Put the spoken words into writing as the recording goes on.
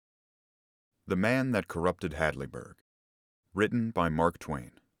The Man That Corrupted Hadleyburg. Written by Mark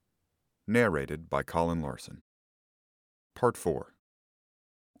Twain. Narrated by Colin Larson. Part 4.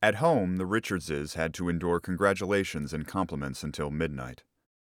 At home, the Richardses had to endure congratulations and compliments until midnight.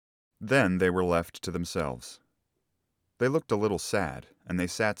 Then they were left to themselves. They looked a little sad, and they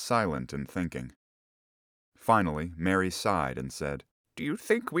sat silent and thinking. Finally, Mary sighed and said, "Do you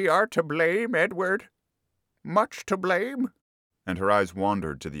think we are to blame, Edward? Much to blame?" And her eyes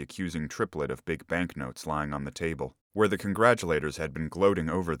wandered to the accusing triplet of big banknotes lying on the table, where the congratulators had been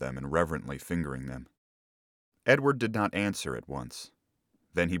gloating over them and reverently fingering them. Edward did not answer at once.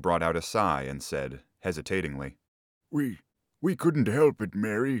 Then he brought out a sigh and said, hesitatingly, We couldn't help it,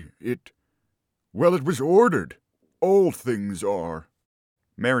 Mary. It was ordered. All things are."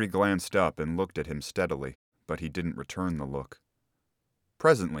 Mary glanced up and looked at him steadily, but he didn't return the look.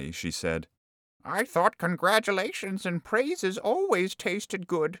 Presently she said, "I thought congratulations and praises always tasted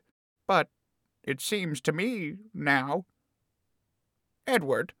good, but it seems to me now.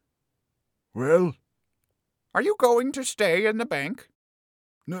 Edward." "Well?" "Are you going to stay in the bank?"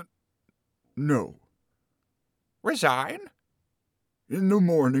 No. "Resign?" "In the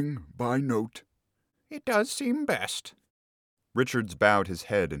morning, by note." "It does seem best." Richards bowed his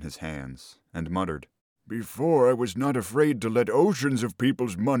head in his hands and muttered, "Before I was not afraid to let oceans of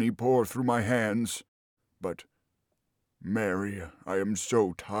people's money pour through my hands. But, Mary, I am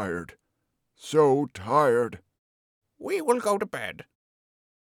so tired. So tired." "We will go to bed."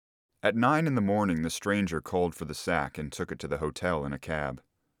 At 9 a.m, the stranger called for the sack and took it to the hotel in a cab.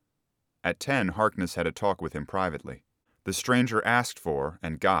 At 10, Harkness had a talk with him privately. The stranger asked for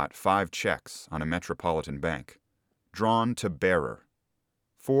and got 5 checks on a metropolitan bank, drawn to bearer,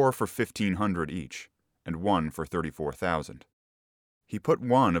 4 for $1,500 each, and 1 for $34,000. He put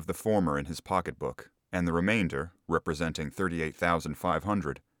one of the former in his pocketbook, and the remainder, representing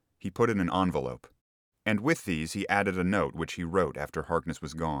 $38,500, he put in an envelope. And with these he added a note which he wrote after Harkness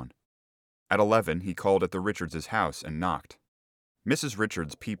was gone. At 11 he called at the Richards' house and knocked. Mrs.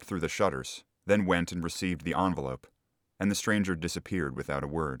 Richards peeped through the shutters, then went and received the envelope, and the stranger disappeared without a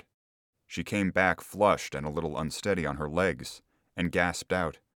word. She came back flushed and a little unsteady on her legs, and gasped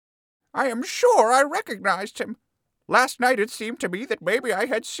out, "I am sure I recognized him. Last night it seemed to me that maybe I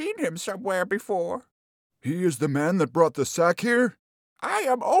had seen him somewhere before." "He is the man that brought the sack here?" "I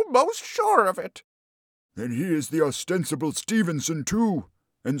am almost sure of it." "Then he is the ostensible Stevenson, too,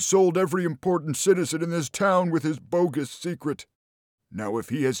 and sold every important citizen in this town with his bogus secret. Now if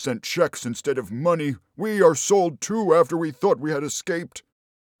he has sent checks instead of money, we are sold too after we thought we had escaped.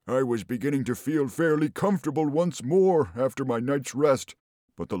 I was beginning to feel fairly comfortable once more after my night's rest,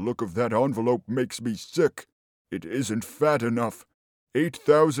 but the look of that envelope makes me sick. It isn't fat enough.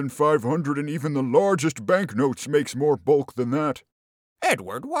 8,500 and even the largest banknotes makes more bulk than that."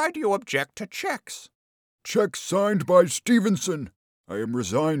 "Edward, why do you object to checks?" "Checks signed by Stevenson. I am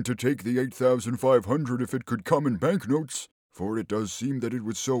resigned to take the 8,500 if it could come in banknotes, for it does seem that it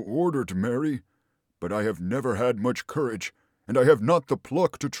was so ordered, Mary. But I have never had much courage, and I have not the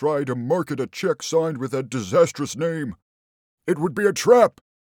pluck to try to market a check signed with that disastrous name. It would be a trap.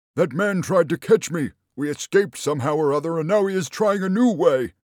 That man tried to catch me. We escaped somehow or other, and now he is trying a new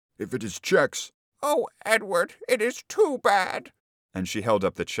way. If it is checks—" "Oh, Edward, it is too bad." and she held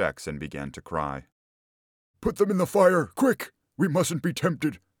up the checks and began to cry. "Put them in the fire, quick! We mustn't be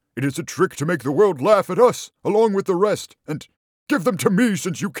tempted. It is a trick to make the world laugh at us, along with the rest, and give them to me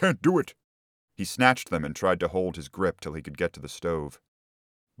since you can't do it." He snatched them and tried to hold his grip till he could get to the stove.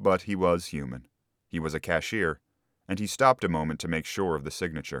 But he was human. He was a cashier, and he stopped a moment to make sure of the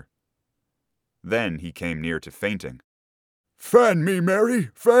signature. Then he came near to fainting. "Fan me, Mary,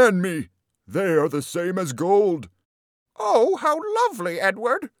 fan me! They are the same as gold." "Oh, how lovely,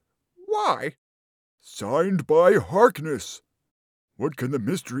 Edward! Why?" "Signed by Harkness. What can the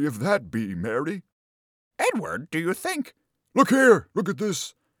mystery of that be, Mary?" "Edward, do you think—" "Look here, look at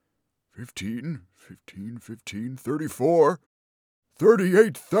this. 15, 34.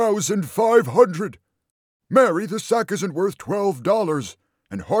 38,500. Mary, the sack isn't worth $12,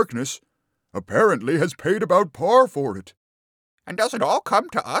 and Harkness apparently has paid about par for it." "And does it all come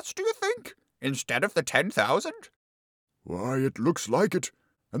to us, do you think, instead of the 10,000? "Why, it looks like it,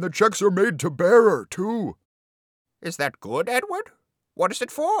 and the checks are made to bearer, too." "Is that good, Edward? What is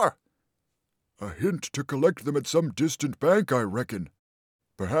it for?" "A hint to collect them at some distant bank, I reckon.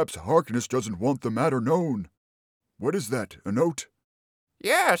 Perhaps Harkness doesn't want the matter known. What is that, a note?"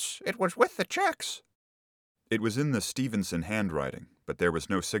 "Yes, it was with the checks." It was in the Stevenson handwriting, but there was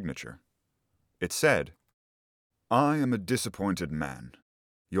no signature. It said, "I am a disappointed man.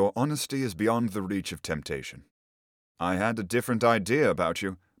 Your honesty is beyond the reach of temptation. I had a different idea about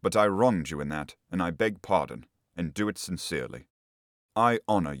you, But I wronged you in that, and I beg pardon, and do it sincerely. I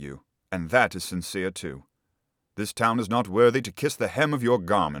honor you, and that is sincere too. This town is not worthy to kiss the hem of your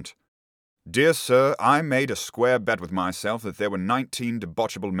garment. Dear sir, I made a square bet with myself that there were 19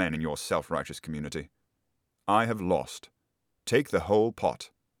 debauchable men in your self-righteous community. I have lost. Take the whole pot.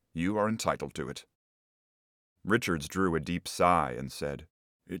 You are entitled to it. Richards drew a deep sigh and said,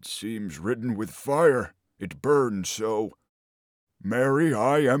 It seems written with fire. It burns so. Mary,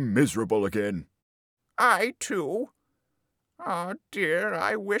 I am miserable again. I, too. Ah, dear,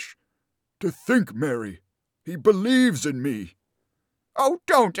 I wish— To think, Mary, he believes in me. Oh,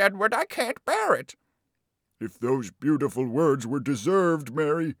 don't, Edward, I can't bear it. If those beautiful words were deserved,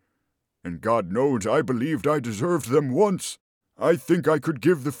 Mary, and God knows I believed I deserved them once, I think I could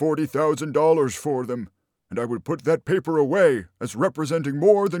give the $40,000 for them, and I would put that paper away as representing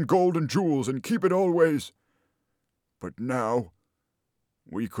more than gold and jewels and keep it always. But now,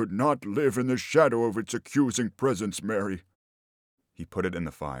 we could not live in the shadow of its accusing presence, Mary. He put it in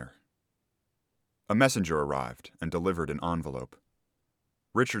the fire. A messenger arrived and delivered an envelope.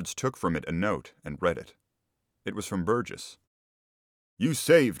 Richards took from it a note and read it. It was from Burgess. You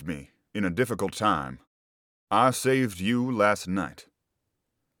saved me in a difficult time. I saved you last night.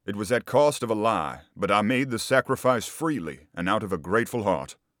 It was at cost of a lie, but I made the sacrifice freely and out of a grateful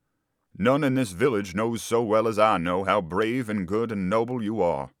heart. None in this village knows so well as I know how brave and good and noble you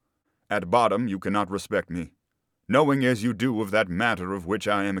are. At bottom you cannot respect me, knowing as you do of that matter of which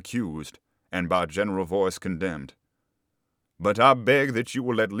I am accused, and by general voice condemned. But I beg that you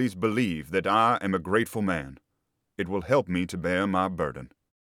will at least believe that I am a grateful man. It will help me to bear my burden.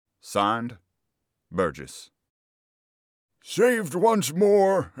 Signed, Burgess. Saved once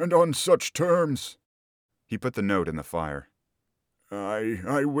more, and on such terms. He put the note in the fire.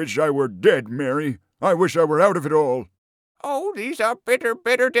 I wish I were dead, Mary. I wish I were out of it all. Oh, these are bitter,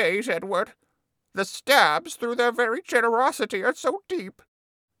 bitter days, Edward. The stabs through their very generosity are so deep,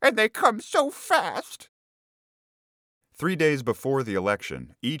 and they come so fast. 3 days before the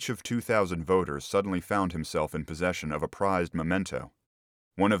election, each of 2,000 voters suddenly found himself in possession of a prized memento,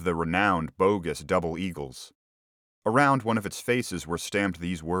 one of the renowned bogus double eagles. Around one of its faces were stamped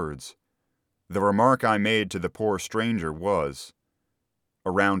these words. The remark I made to the poor stranger was.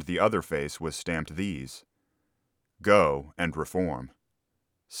 Around the other face was stamped these. Go and reform.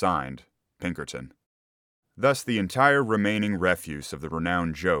 Signed, Pinkerton. Thus the entire remaining refuse of the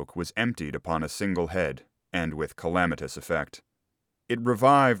renowned joke was emptied upon a single head, and with calamitous effect. It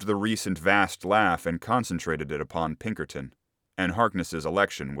revived the recent vast laugh and concentrated it upon Pinkerton, and Harkness's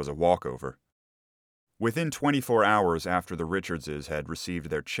election was a walkover. Within 24 hours after the Richardses had received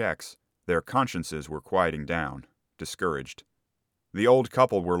their checks, their consciences were quieting down, discouraged. The old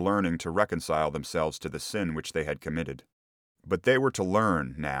couple were learning to reconcile themselves to the sin which they had committed. But they were to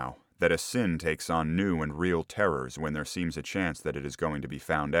learn, now, that a sin takes on new and real terrors when there seems a chance that it is going to be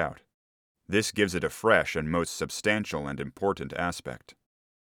found out. This gives it a fresh and most substantial and important aspect.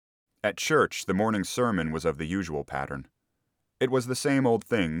 At church, the morning sermon was of the usual pattern. It was the same old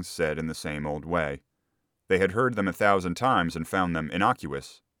things said in the same old way. They had heard them 1,000 times and found them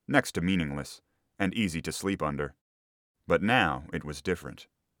innocuous, next to meaningless, and easy to sleep under. But now it was different.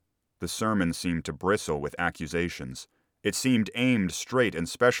 The sermon seemed to bristle with accusations. It seemed aimed straight and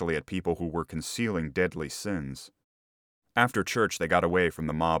specially at people who were concealing deadly sins. After church they got away from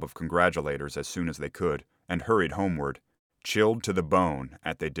the mob of congratulators as soon as they could, and hurried homeward, chilled to the bone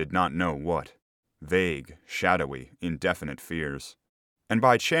at they did not know what. Vague, shadowy, indefinite fears. And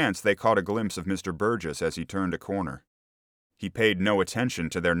by chance they caught a glimpse of Mr. Burgess as he turned a corner. He paid no attention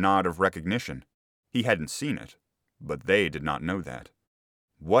to their nod of recognition. He hadn't seen it, but they did not know that.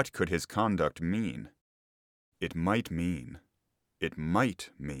 What could his conduct mean? It might mean.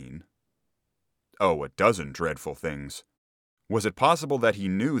 Oh, a dozen dreadful things. Was it possible that he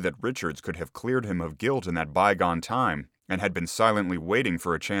knew that Richards could have cleared him of guilt in that bygone time, and had been silently waiting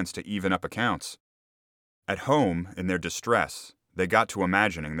for a chance to even up accounts? At home, in their distress, they got to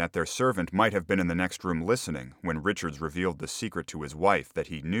imagining that their servant might have been in the next room listening when Richards revealed the secret to his wife that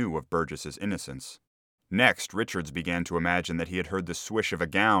he knew of Burgess's innocence. Next, Richards began to imagine that he had heard the swish of a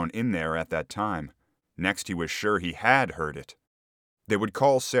gown in there at that time. Next, he was sure he had heard it. They would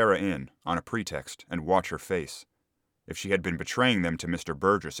call Sarah in, on a pretext, and watch her face. If she had been betraying them to Mr.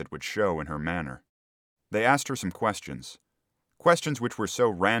 Burgess, it would show in her manner. They asked her some questions. Questions which were so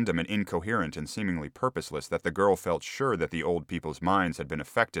random and incoherent and seemingly purposeless that the girl felt sure that the old people's minds had been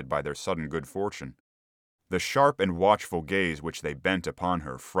affected by their sudden good fortune. The sharp and watchful gaze which they bent upon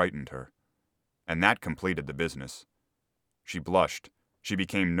her frightened her. And that completed the business. She blushed. She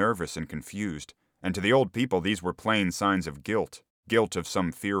became nervous and confused, and to the old people these were plain signs of guilt, guilt of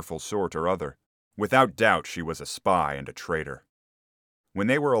some fearful sort or other. Without doubt she was a spy and a traitor. When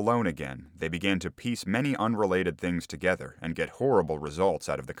they were alone again, they began to piece many unrelated things together and get horrible results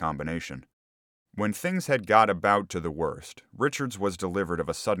out of the combination. When things had got about to the worst, Richards was delivered of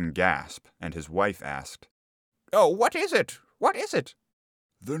a sudden gasp, and his wife asked, "Oh, what is it? What is it?"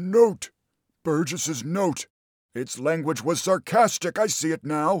 "The note. Burgess's note. Its language was sarcastic, I see it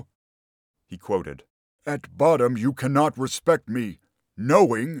now." He quoted, "At bottom you cannot respect me,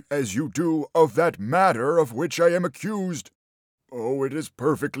 knowing, as you do, of that matter of which I am accused. Oh, it is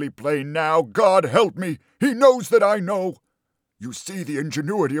perfectly plain now, God help me! He knows that I know! You see the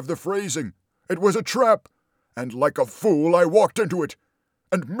ingenuity of the phrasing. It was a trap, and like a fool I walked into it.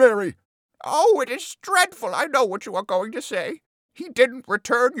 And Mary—" "Oh, it is dreadful! I know what you are going to say. He didn't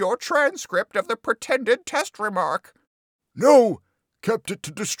return your transcript of the pretended test remark." "No! Kept it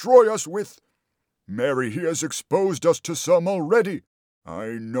to destroy us with. Mary, he has exposed us to some already.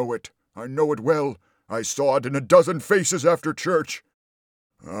 I know it well. I saw it in a dozen faces after church.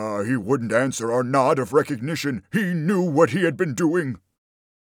 He wouldn't answer our nod of recognition. He knew what he had been doing."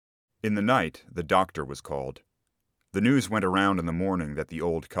 In the night, the doctor was called. The news went around in the morning that the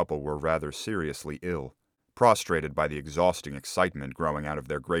old couple were rather seriously ill, prostrated by the exhausting excitement growing out of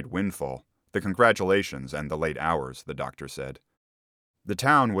their great windfall, the congratulations and the late hours, the doctor said. The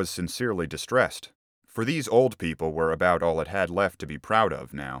town was sincerely distressed, for these old people were about all it had left to be proud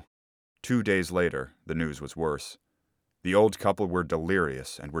of now. 2 days later, the news was worse. The old couple were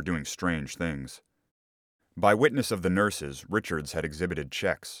delirious and were doing strange things. By witness of the nurses, Richards had exhibited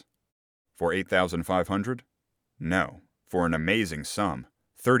checks. For $8,500? No, for an amazing sum,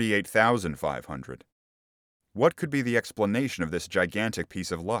 $38,500. What could be the explanation of this gigantic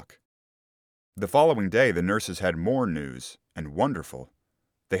piece of luck? The following day, the nurses had more news, and wonderful.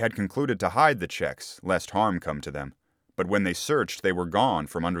 They had concluded to hide the checks, lest harm come to them, but when they searched, they were gone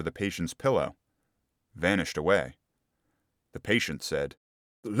from under the patient's pillow. Vanished away. The patient said,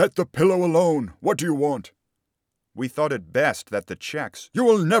 "Let the pillow alone. What do you want?" "We thought it best that the checks—" "You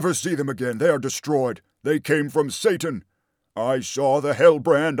will never see them again. They are destroyed. They came from Satan. I saw the hell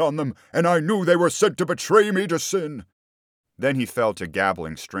brand on them, and I knew they were sent to betray me to sin." Then he fell to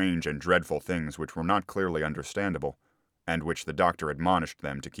gabbling strange and dreadful things which were not clearly understandable, and which the doctor admonished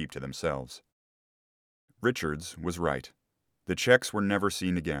them to keep to themselves. Richards was right. The checks were never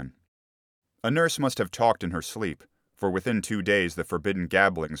seen again. A nurse must have talked in her sleep, for within 2 days the forbidden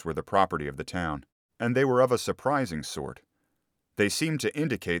gabblings were the property of the town, and they were of a surprising sort. They seemed to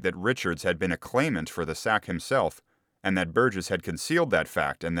indicate that Richards had been a claimant for the sack himself, and that Burgess had concealed that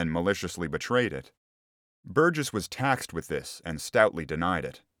fact and then maliciously betrayed it. Burgess was taxed with this and stoutly denied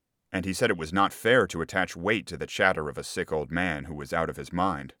it, and he said it was not fair to attach weight to the chatter of a sick old man who was out of his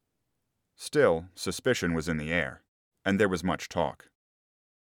mind. Still, suspicion was in the air, and there was much talk.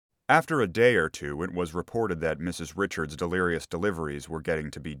 After a day or two, it was reported that Mrs. Richards' delirious deliveries were getting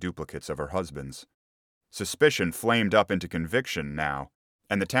to be duplicates of her husband's. Suspicion flamed up into conviction now,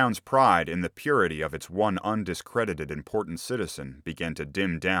 and the town's pride in the purity of its one undiscredited important citizen began to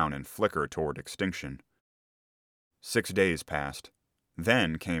dim down and flicker toward extinction. 6 days passed.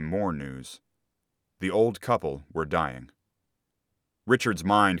 Then came more news. The old couple were dying. Richard's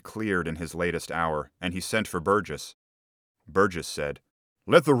mind cleared in his latest hour, and he sent for Burgess. Burgess said,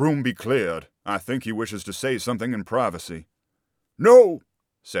 "Let the room be cleared. I think he wishes to say something in privacy." "No,"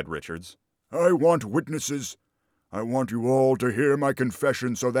 said Richards. "I want witnesses. I want you all to hear my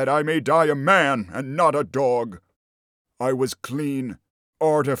confession so that I may die a man and not a dog. I was clean,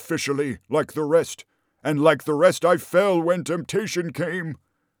 artificially, like the rest, and like the rest I fell when temptation came.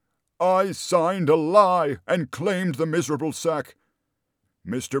 I signed a lie and claimed the miserable sack.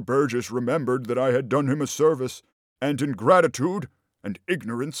 Mr. Burgess remembered that I had done him a service, and in gratitude and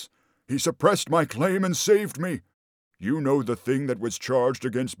ignorance, he suppressed my claim and saved me. You know the thing that was charged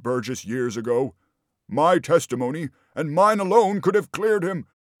against Burgess years ago. My testimony, and mine alone, could have cleared him,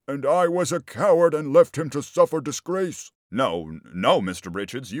 and I was a coward and left him to suffer disgrace." No, Mr.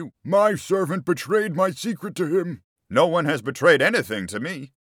 Richards, you— "My servant betrayed my secret to him." "No one has betrayed anything to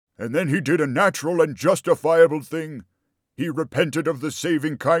me." "And then he did a natural and justifiable thing. He repented of the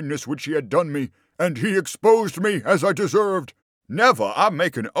saving kindness which he had done me, and he exposed me as I deserved." "Never! I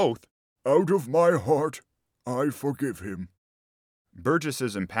make an oath." "Out of my heart, I forgive him."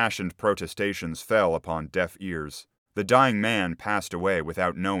 Burgess's impassioned protestations fell upon deaf ears. The dying man passed away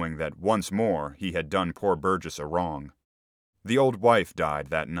without knowing that once more he had done poor Burgess a wrong. The old wife died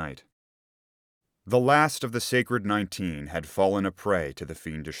that night. The last of the Sacred 19 had fallen a prey to the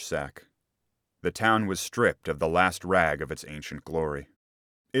fiendish sack. The town was stripped of the last rag of its ancient glory.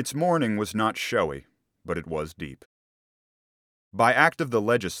 Its mourning was not showy, but it was deep. By act of the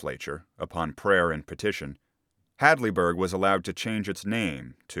legislature, upon prayer and petition, Hadleyburg was allowed to change its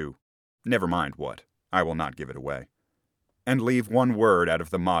name to never mind what, I will not give it away, and leave one word out of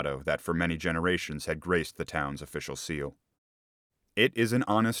the motto that for many generations had graced the town's official seal. It is an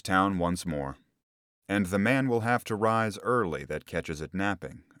honest town once more, and the man will have to rise early that catches it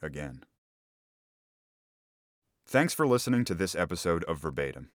napping again. Thanks for listening to this episode of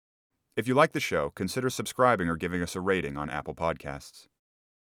Verbatim. If you like the show, consider subscribing or giving us a rating on Apple Podcasts.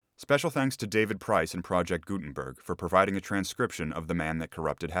 Special thanks to David Price and Project Gutenberg for providing a transcription of The Man That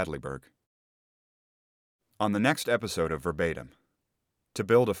Corrupted Hadleyburg. On the next episode of Verbatim, To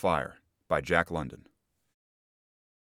Build a Fire by Jack London.